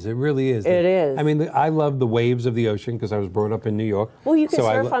it is. It really is. It is. I mean, I love the waves of the ocean because I was brought up in New York. Well, you can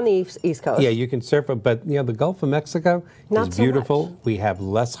surf on the East Coast. Yeah, you can surf, but you know, the Gulf of Mexico is beautiful. So much. We have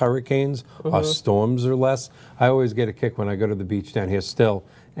less hurricanes. Our storms are less. I always get a kick when I go to the beach down here still,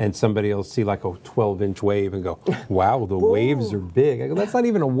 and somebody will see like a 12-inch wave and go, wow, the waves are big. I go, that's not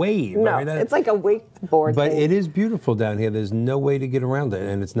even a wave. No, right? it's like a wakeboard But thing. it is beautiful down here. There's no way to get around it,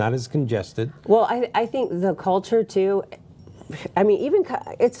 and it's not as congested. Well, I think the culture too, I mean, even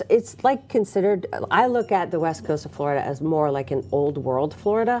it's like considered, I look at the West Coast of Florida as more like an old world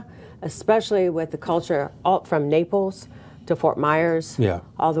Florida, especially with the culture all from Naples to Fort Myers,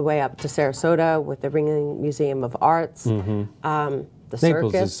 all the way up to Sarasota with the Ringling Museum of Arts. The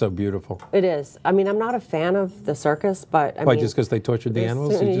Naples circus is so beautiful. It is. I mean, I'm not a fan of the circus, but I Why, mean, just because they tortured the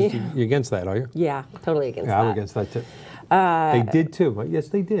animals? You're against that, are you? Yeah, totally against that. Yeah, I'm against that too. They did too. Yes,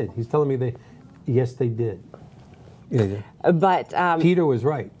 they did. He's telling me yes, they did. Yeah. But Peter was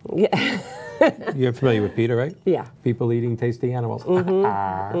right. yeah. You're familiar with Peter, right? Yeah. People eating tasty animals.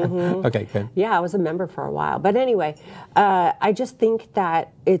 Okay, good. Yeah, I was a member for a while. But anyway, I just think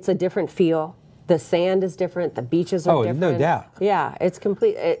that it's a different feel. The sand is different. The beaches are different. Oh, no doubt. Yeah, it's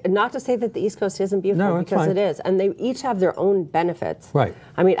complete. Not to say that the East Coast isn't beautiful, No, because fine. it is. And they each have their own benefits. Right.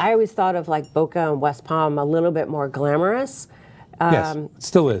 I mean, I always thought of like Boca and West Palm a little bit more glamorous. Yes, it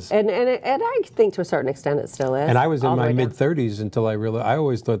still is. And I think to a certain extent it still is. And I was in all the my way down. mid-30s until I realized, I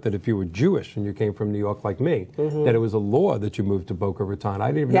always thought that if you were Jewish and you came from New York like me, that it was a law that you moved to Boca Raton. I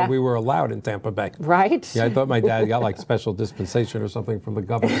didn't even know we were allowed in Tampa Bay. Right? Yeah, I thought my dad got like special dispensation or something from the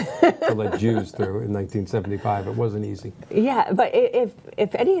government to let Jews through in 1975. It wasn't easy. Yeah, but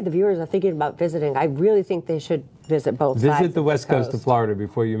if any of the viewers are thinking about visiting, I really think they should visit both sides. Visit the West Coast of Florida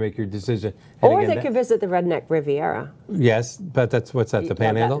before you make your decision. And Or again, they could visit the Redneck Riviera. Yes, but what's that, the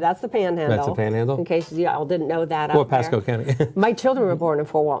Panhandle? That's the Panhandle. That's the Panhandle? In case y'all didn't know that Or out there. Pasco County. My children were born in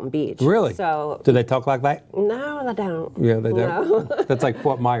Fort Walton Beach. Really? So Do they talk like that? no, they don't. Yeah, they do. No. That's like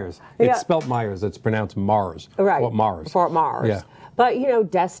Fort Myers. It's Yeah. spelt Myers. It's pronounced Mars. Right. Fort Myers. Fort Myers. Yeah. But, you know,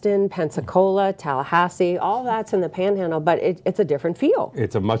 Destin, Pensacola, Tallahassee, all that's in the Panhandle, but it's a different feel.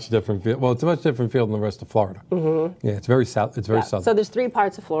 It's a much different field. Well, it's a much different field than the rest of Florida. Yeah, it's very south. It's very southern. So there's three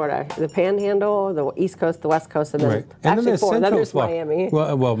parts of Florida: the Panhandle, the East Coast, the West Coast, and then Right. actually there's four. Then Central there's Florida. Miami.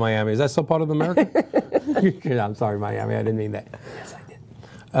 Well, Miami. Is that still part of America? Yeah, I'm sorry, Miami. I didn't mean that. Yes, I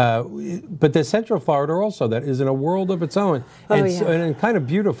did. But there's Central Florida also that is in a world of its own, and kind of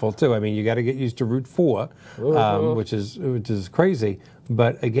beautiful too. I mean, you got to get used to Route 4, which is crazy.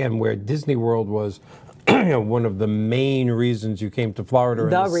 But again, where Disney World was one of the main reasons you came to Florida in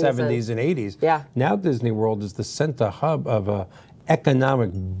the 70s and 80s. Yeah. Now Disney World is the center hub of a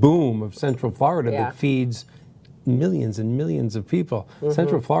economic boom of Central Florida that feeds millions and millions of people.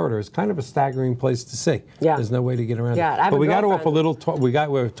 Central Florida is kind of a staggering place to see. Yeah. There's no way to get around Yeah, I it. have But a we got off a girlfriend. little talk.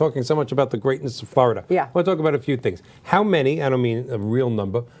 We're talking so much about the greatness of Florida. Yeah. I want to talk about a few things. How many, I don't mean a real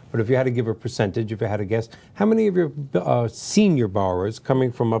number, but if you had to give a percentage, if you had to guess, how many of your senior borrowers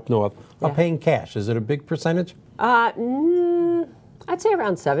coming from up north are paying cash? Is it a big percentage? I'd say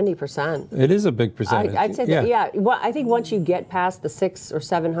around 70%. It is a big percentage. I'd say that, yeah. Well, I think once you get past the 600,000 or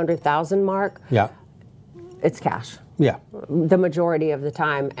 700,000 mark, it's cash. Yeah. The majority of the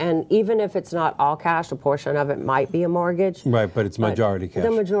time. And even if it's not all cash, a portion of it might be a mortgage. Right, but it's majority cash.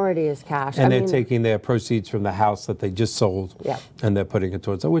 The majority is cash. And they're taking their proceeds from the house that they just sold, and they're putting it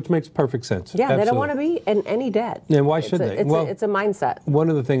towards it, which makes perfect sense. Yeah, Absolutely. they don't want to be in any debt. And why should they? It's a mindset. One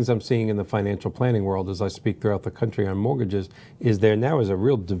of the things I'm seeing in the financial planning world as I speak throughout the country on mortgages is there now is a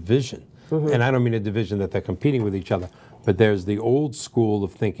real division. And I don't mean a division that they're competing with each other, but there's the old school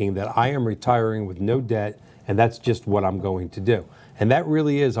of thinking that I am retiring with no debt, and that's just what I'm going to do. And that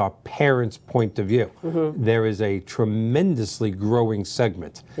really is our parents' point of view. There is a tremendously growing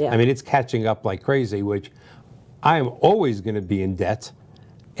segment. I mean, it's catching up like crazy, which I am always going to be in debt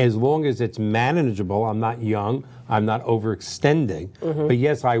as long as it's manageable. I'm not young. I'm not overextending. But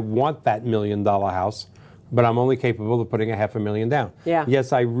yes, I want that $1 million house, but I'm only capable of putting $500,000 down.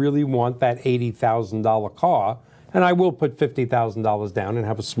 Yes, I really want that $80,000 car, and I will put $50,000 down and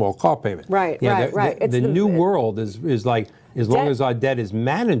have a small car payment. Right. The new world is like, as long as our debt is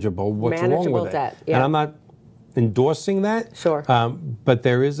manageable, what's wrong with it? Debt, And I'm not endorsing that. Sure. But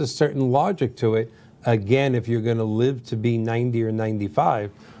there is a certain logic to it. Again, if you're going to live to be 90 or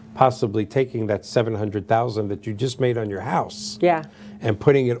 95, possibly taking that $700,000 that you just made on your house, and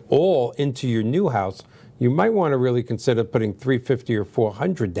putting it all into your new house, you might want to really consider putting $350 or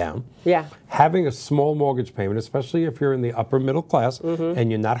 $400 down. Yeah. Having a small mortgage payment, especially if you're in the upper middle class and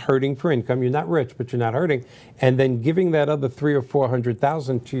you're not hurting for income, you're not rich, but you're not hurting, and then giving that other $300,000 or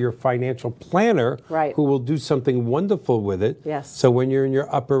 $400,000 to your financial planner, who will do something wonderful with it. Yes. So when you're in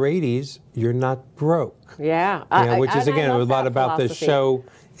your upper 80s, you're not broke. Yeah. Which is again a lot about this show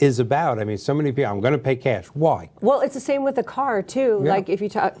is about. I mean, so many people, I'm going to pay cash. Why? Well, it's the same with the car, too. Yeah. Like, if you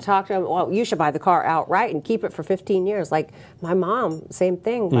talk to them, well, you should buy the car outright and keep it for 15 years. Like, my mom, same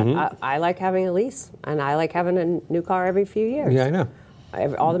thing. But I like having a lease, and I like having a new car every few years. Yeah, I know.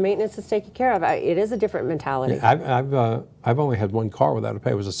 All the maintenance is taken care of. It is a different mentality. Yeah, I've only had one car without a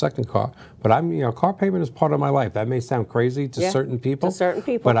pay. It was a second car, but car payment is part of my life. That may sound crazy to certain people. To certain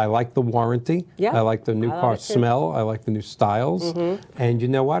people. But I like the warranty. Yeah. I like the new car smell. I like the new styles. And you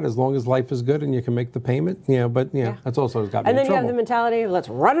know what? As long as life is good and you can make the payment, that's also got me in trouble. And then you have the mentality of let's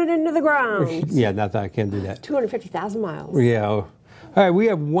run it into the ground. Yeah, not that I can't do that. 250,000 miles. Yeah. All right, we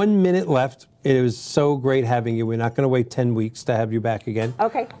have 1 minute left. It was so great having you. We're not going to wait 10 weeks to have you back again.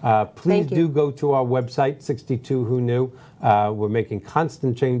 Okay. Please do go to our website, 62 Who Knew. We're making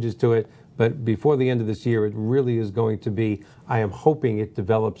constant changes to it, but before the end of this year, it really is going to be, I am hoping it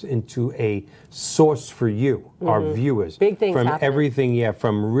develops into a source for you, our viewers. Big things From happening. everything,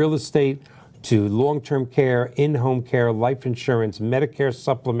 from real estate to long-term care, in-home care, life insurance, Medicare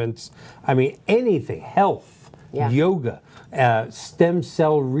supplements, I mean, anything, health, yoga, stem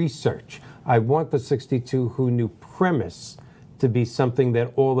cell research. I want the 62 Who Knew premise to be something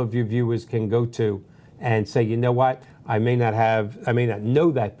that all of your viewers can go to and say, you know what, I may not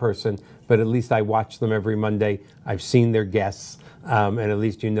know that person, but at least I watch them every Monday. I've seen their guests, and at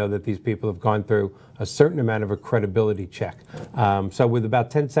least you know that these people have gone through a certain amount of a credibility check. So with about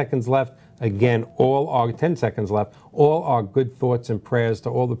 10 seconds left, again, all our 10 seconds left, all our good thoughts and prayers to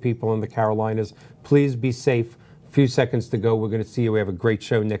all the people in the Carolinas. Please be safe. A few seconds to go. We're going to see you. We have a great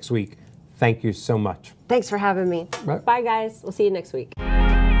show next week. Thank you so much. Thanks for having me. Right. Bye, guys. We'll see you next week.